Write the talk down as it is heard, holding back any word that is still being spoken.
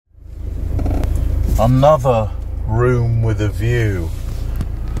Another room with a view.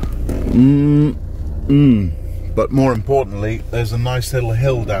 But more importantly, there's a nice little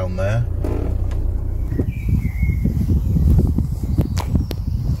hill down there.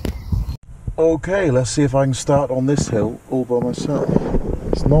 Okay, let's see if I can start on this hill all by myself.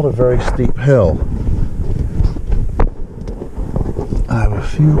 It's not a very steep hill. I have a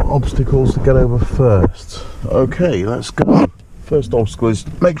few obstacles to get over first. Okay, let's go. First obstacle is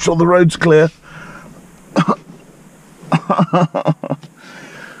make sure the road's clear.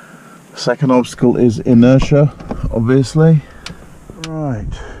 Second obstacle is inertia, obviously. Right.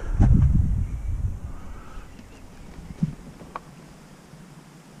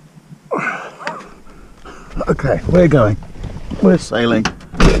 Okay, we're going. We're sailing.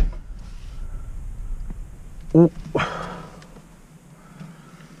 Ooh. A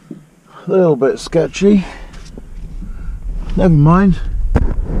little bit sketchy. Never mind.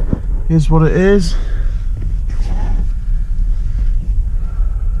 Here's what it is.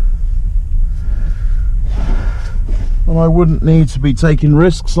 And I wouldn't need to be taking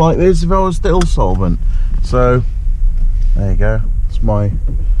risks like this if I was still solvent. So, there you go. It's my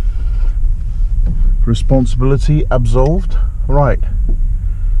responsibility absolved. Right.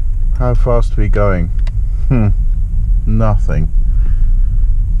 How fast are we going? Nothing.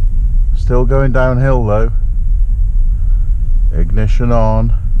 Still going downhill though. Ignition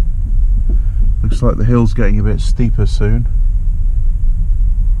on. Looks like the hill's getting a bit steeper soon.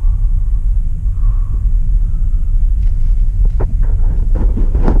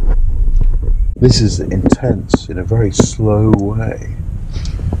 This is intense in a very slow way.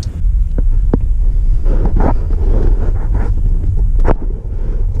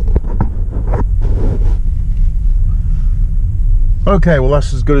 Okay, well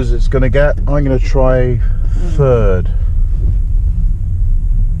that's as good as it's going to get. I'm going to try third.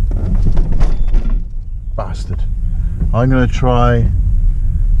 Bastard. I'm going to try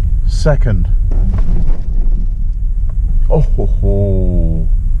second. Oh ho ho.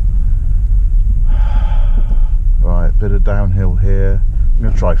 Right, bit of downhill here. I'm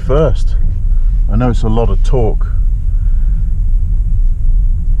going to try first. I know it's a lot of torque.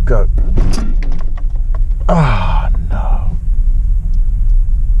 Go. Ah, no.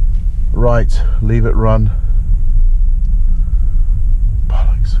 Right, leave it run.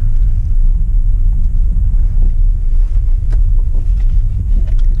 Bollocks.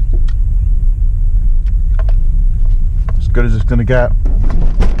 As good as it's going to get.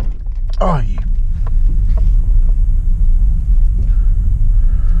 Oh, you.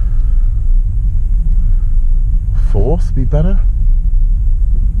 Fourth be better?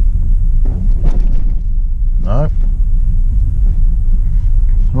 No.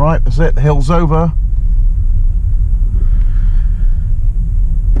 Right, that's it, the hill's over.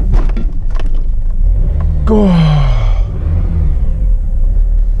 Go.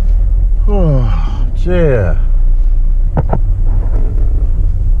 Oh dear.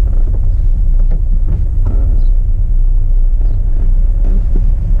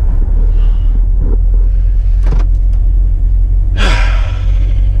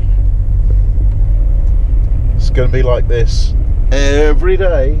 Going to be like this every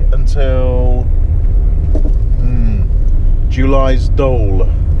day until July's dole.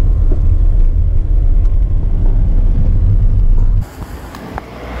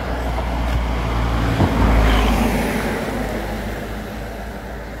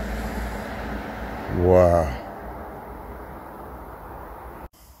 Wow.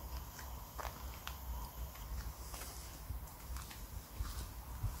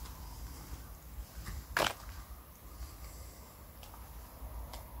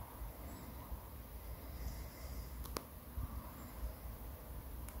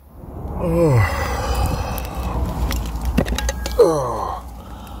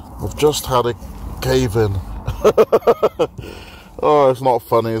 I've just had a cave in. Oh, it's not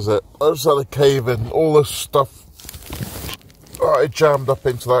funny, is it? I just had a cave in. All this stuff I jammed up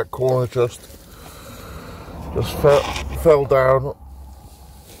into that corner just fell down.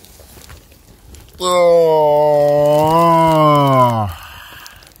 Oh.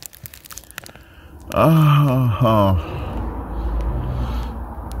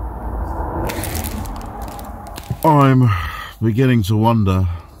 I'm beginning to wonder,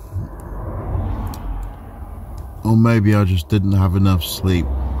 or maybe I just didn't have enough sleep,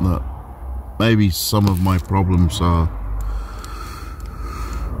 that maybe some of my problems are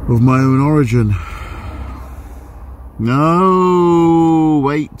of my own origin. No,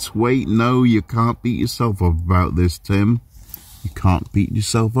 wait, no, you can't beat yourself up about this, Tim. You can't beat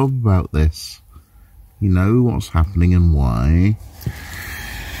yourself up about this. You know what's happening and why.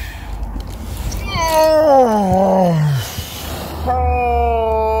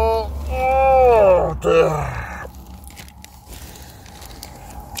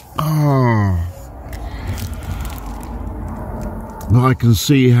 But I can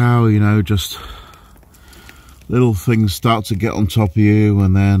see how, you know, just little things start to get on top of you,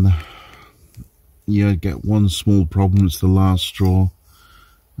 and then you get one small problem, it's the last straw,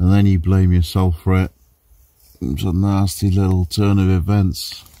 and then you blame yourself for it. It's a nasty little turn of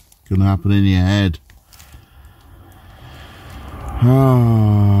events can happen in your head.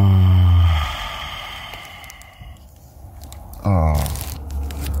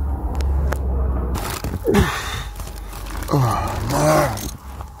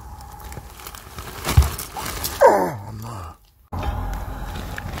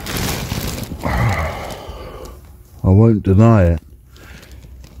 I won't deny it.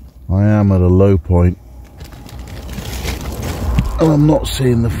 I am at a low point, and I'm not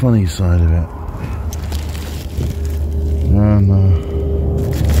seeing the funny side of it. And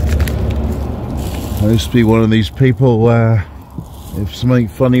I used to be one of these people where if something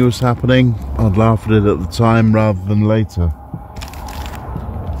funny was happening, I'd laugh at it at the time rather than later.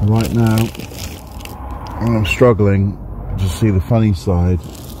 Right now, I'm struggling to see the funny side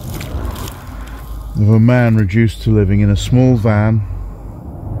of a man reduced to living in a small van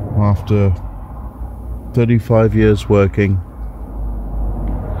after 35 years working.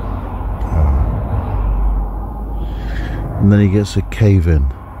 And then he gets a cave in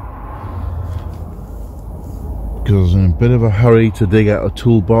because I was in a bit of a hurry to dig out a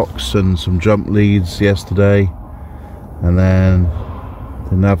toolbox and some jump leads yesterday, and then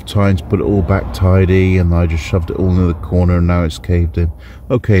didn't have time to put it all back tidy, and I just shoved it all into the corner, and now it's caved in.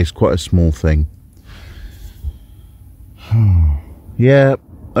 Okay, it's quite a small thing. Yeah,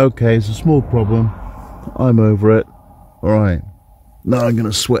 okay, it's a small problem. I'm over it. Alright, now I'm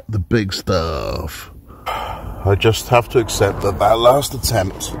gonna sweat the big stuff. I just have to accept that that last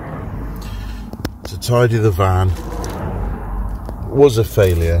attempt to tidy the van was a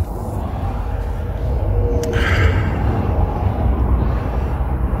failure.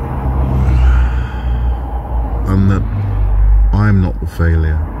 And that I'm not the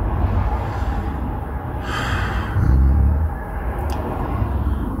failure.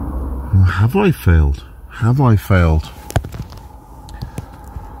 Have I failed? Have I failed?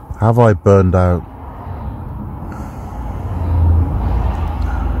 Have I burned out?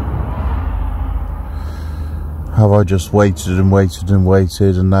 Have I just waited and waited and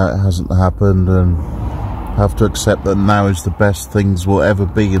waited, and now it hasn't happened, and have to accept that now is the best things will ever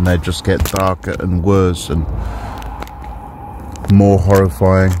be, and they just get darker and worse and more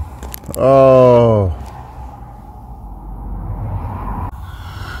horrifying? Oh.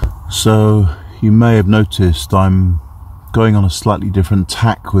 So you may have noticed I'm going on a slightly different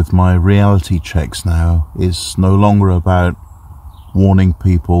tack with my reality checks now. It's no longer about warning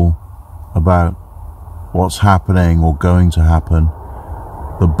people about what's happening or going to happen.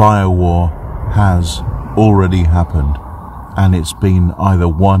 The biowar has already happened, and it's been either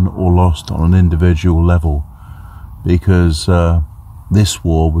won or lost on an individual level, because this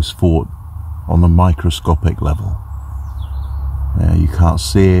war was fought on the microscopic level. You can't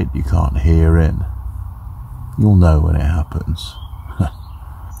see it, you can't hear it. You'll know when it happens.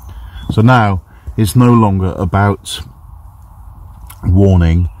 So now it's no longer about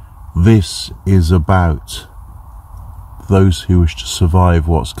warning. This is about those who wish to survive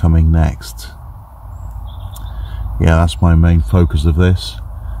what's coming next. Yeah, that's my main focus of this.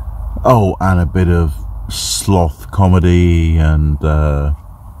 Oh, and a bit of sloth comedy and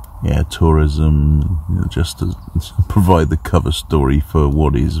yeah, tourism, you know, just to provide the cover story for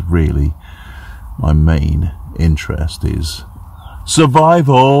what is really my main interest is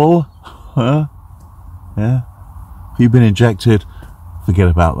survival. Huh? Yeah. If you've been injected, forget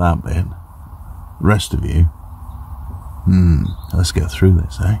about that bit. The rest of you, let's get through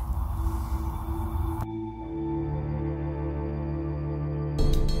this, eh?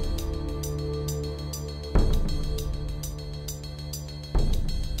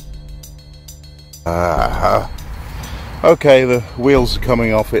 Okay, the wheels are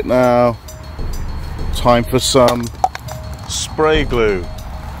coming off it now. Time for some spray glue.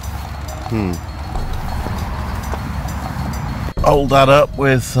 Hold that up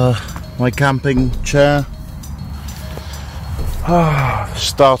with my camping chair. The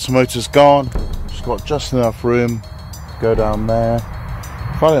starter motor's gone. Just got just enough room to go down there.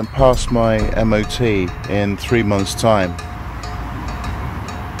 If I don't pass my MOT in 3 months' time,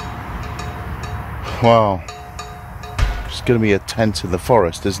 well, it's going to be a tent in the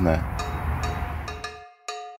forest, isn't it?